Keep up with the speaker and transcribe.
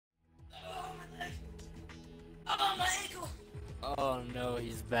my ankle. Oh no,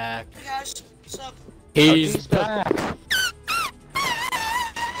 he's back. Hey guys, what's up? He's back.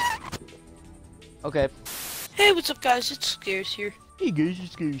 Okay. Hey, what's up guys? It's Scares here. Hey guys,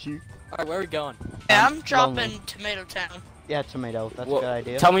 it's Goose here. Alright, where are we going? Yeah, I'm dropping lonely. Tomato Town. Yeah, tomato. That's a Well, good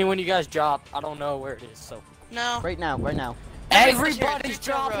idea. Tell me when you guys drop. I don't know where it is, so. No. Right now, right now. Everybody's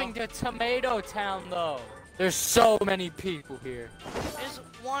dropping to Tomato Town, though. There's so many people here. There's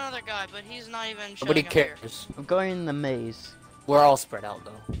one other guy, but he's not even showing Nobody up here. cares. I'm going in the maze. We're all spread out,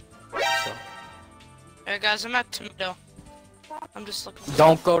 though. So. Hey guys, I'm at Tomato. I'm just looking for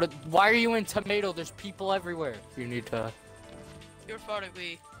Don't go to. Why are you in Tomato? There's people everywhere. You need to. your photo.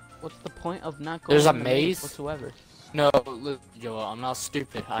 What's the point of not going There's a in the maze? whatsoever? No, look, Joel, I'm not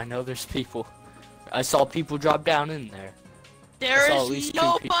stupid. I know there's people. I saw people drop down in there. There saw at is least 2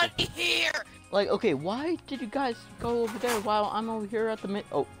 nobody here! Like, okay, why did you guys go over there while I'm over here at the mid?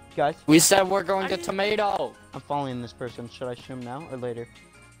 Oh, guys, We said we're going to didn't- Tomato. I'm following this person. Should I shoot him now or later?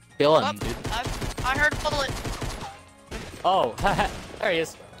 Kill him, Oh, dude. I heard a bullet. Oh, there he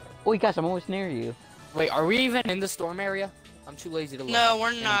is. Wait, guys, I'm almost near you. Wait, are we even in the storm area? I'm too lazy to look. No, we're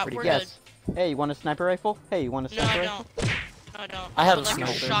I'm not. pretty We're good. Yes. Hey, you want a sniper rifle? Hey, you want a good. No, sniper I rifle? don't. No, I don't. I have But a like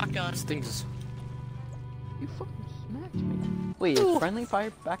sniper. a shotgun. This thing's. You fucking smacked me. Wait, is friendly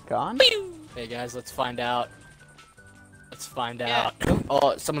fire back on? Hey guys, let's find out. Let's find Yeah. out.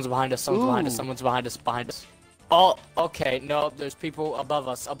 Oh, someone's behind us. Someone's behind us. Ooh. Someone's behind us. Behind us. Oh, okay. No, there's people above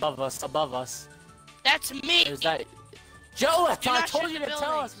us. Above us. Above us. That's me! There's that. Joe, I Do not told shoot you the to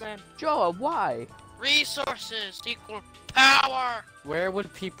tell us, buildings. man. Joe, why? Resources equal power! Where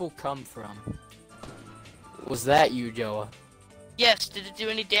would people come from? Was that you, Joa? Yes, did it do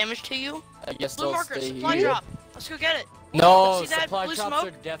any damage to you? I guess Blue they'll marker, stay supply here. drop. Let's go get it. No, See that supply blue drops smoke?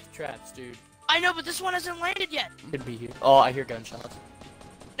 are death traps, dude. I know, but this one hasn't landed yet. Could be here. Oh, I hear gunshots.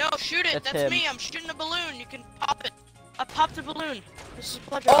 No, shoot it. That's That's him. me. I'm shooting a balloon. You can pop it. I popped a balloon. This is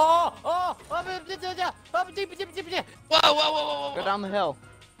supply drop. Oh! Oh! Whoa! Whoa, whoa, whoa, whoa, Go whoa. down the hill.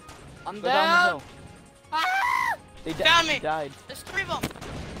 I'm Go down the down. hill. Ah! They Found me. died. There's 3 of them.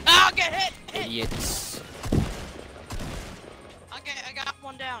 Ah, I'll get hit. Idiots. Okay, I got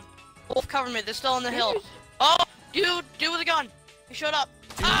one down. Wolf, cover me. They're still on the hill. Oh, dude with a gun. He showed up.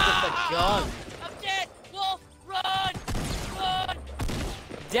 Dude with a gun. I'm dead. Wolf, run. Run.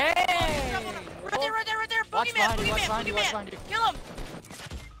 Dang! Right there, right there, right there. Watch Boogeyman, behind you, watch boogeyman, behind you, watch boogeyman. behind you. Kill him.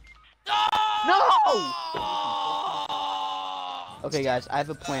 No! Oh! Okay, guys, I have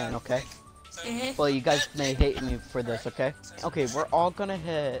a plan, okay? Mhm. Well, you guys may hate me for this, okay? Okay, we're all gonna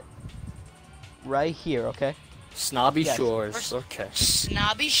hit right here, okay? Snobby Yes. Shores. Okay.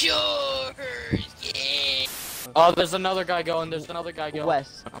 Snobby Shores. Yeah. Oh, there's another guy going. There's another guy going.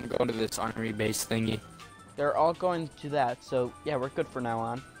 West. I'm going to this armory base thingy. They're all going to that, so yeah, we're good for now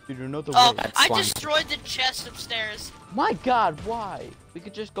on. Dude, another Oh, way. That's I fine. destroyed the chest upstairs. My God, why? We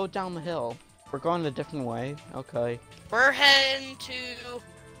could just go down the hill. We're going a different way. Okay. We're heading to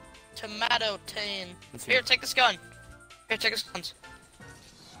Tomato Town. Let's Here, see. take this gun. Here, take this guns.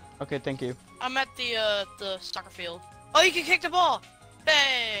 Okay, thank you. I'm at the soccer field. Oh, you can kick the ball.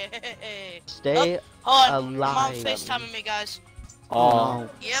 Hey, hey, hey. Stay Hold on. alive. Mom's FaceTiming me, guys. Oh,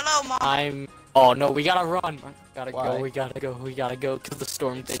 Yellow, Mom. I'm. Oh no, we gotta run. Gotta Why? go. We gotta go. We gotta go. Cause the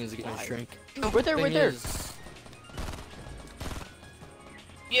storm thing is gonna shrink. We're there, we're Thing there. is-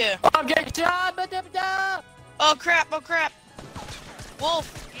 Yeah. Oh, I'm getting shot. Oh, crap. Oh, crap.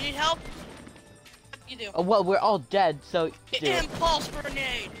 Wolf, you need help? You do. Oh, well, we're all dead, so dude. Impulse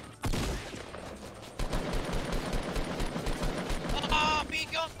grenade. Oh, be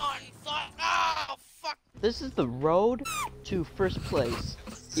gone. Oh, fuck. This is the road to first place.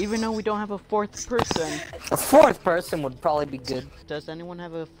 Even though we don't have a fourth person. A fourth person would probably be good. Does anyone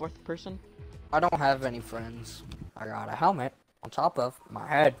have a fourth person? I don't have any friends. I got a helmet on top of my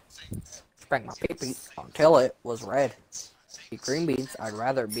head. Spank my pee-pee until it was red. Eat green beans, I'd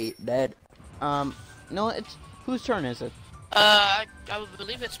rather be dead. No, it's whose turn is it? I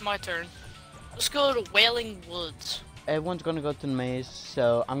believe it's my turn. Let's go to Wailing Woods. Everyone's gonna go to the maze,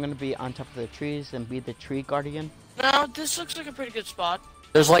 so I'm gonna be on top of the trees and be the tree guardian. No, this looks like a pretty good spot.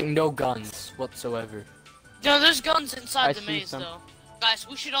 There's like no guns whatsoever. No, there's guns inside I the see maze, some. though. Guys,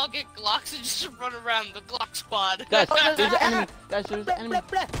 we should all get Glocks and just run around the Glock squad. Guys, there's an enemy. Guys, there's an enemy.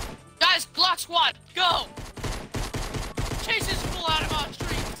 Guys, Glock squad, go! Chase this fool out of our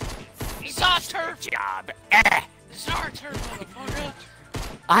streets. It's our turn. Job. It's our turn, motherfucker.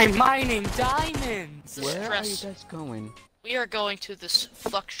 I'm mining diamonds. This is Where are you Chris. guys going? We are going to this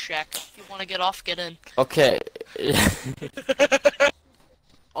fuck shack. If you want to get off, get in. Okay.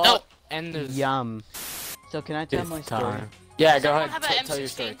 Oh, No. and there's Yum. So can I tell my fifth story? time. Yeah, Does go everyone ahead. have a Tell your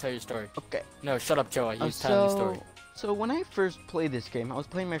M16? story. Tell your story. Okay. No, shut up, Joe. He's telling the story. So when I first played this game, I was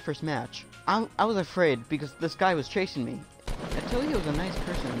playing my first match. I was afraid because this guy was chasing me. Until he was a nice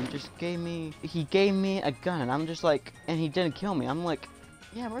person, he gave me a gun, and I'm just like, and he didn't kill me. I'm like,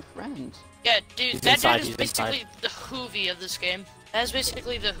 yeah, we're friends. Yeah, dude, He's that inside, dude is he's basically inside. the Hoovy of this game. That's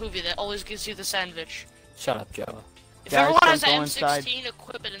basically the Hoovy that always gives you the sandwich. Shut up, Joe. If Guys, everyone don't has go an inside. M16,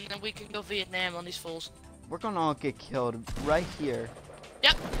 equip it, and then we can go Vietnam on these fools. We're gonna all get killed right here.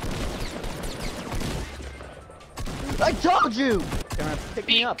 Yep. I told you! Gonna pick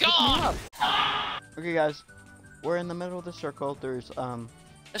Be me up. Pick me gone! up. Okay, guys, we're in the middle of the circle. There's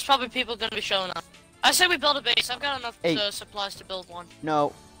There's probably people gonna be showing up. I say we build a base. I've got enough Hey. supplies to build one.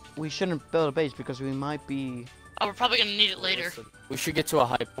 no, we shouldn't build a base because we might be. Oh, we're probably gonna need it later. Listen, we should get to a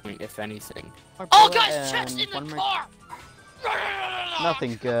high point, if anything. Oh, Arbella guys, chest and in the one more- car!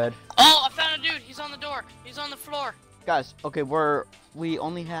 Nothing good. Oh, I found a dude. He's on the door. He's on the floor. Guys, okay, we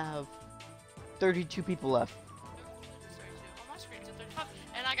only have 32 people left. On my screen's at 35,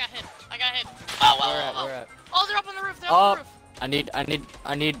 and I got hit. I got hit. Oh, whoa, Where whoa, at? whoa. Where at? Oh, they're up on the roof. They're up on the roof.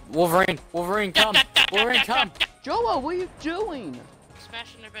 I need Wolverine. Wolverine, come. Wolverine, come. Joa, what are you doing?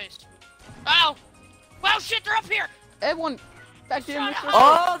 Smashing their base. Ow! Wow, shit, they're up here! Everyone, back to Shut the up.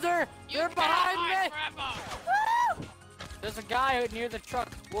 Oh, they're You behind me. forever. There's a guy near the truck.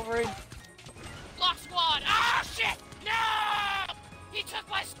 Wolverine. Lock squad! Ah, shit! No! He took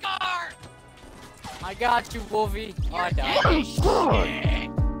my scar! I got you, Wolvie. Oh, I You're died. dead as shit.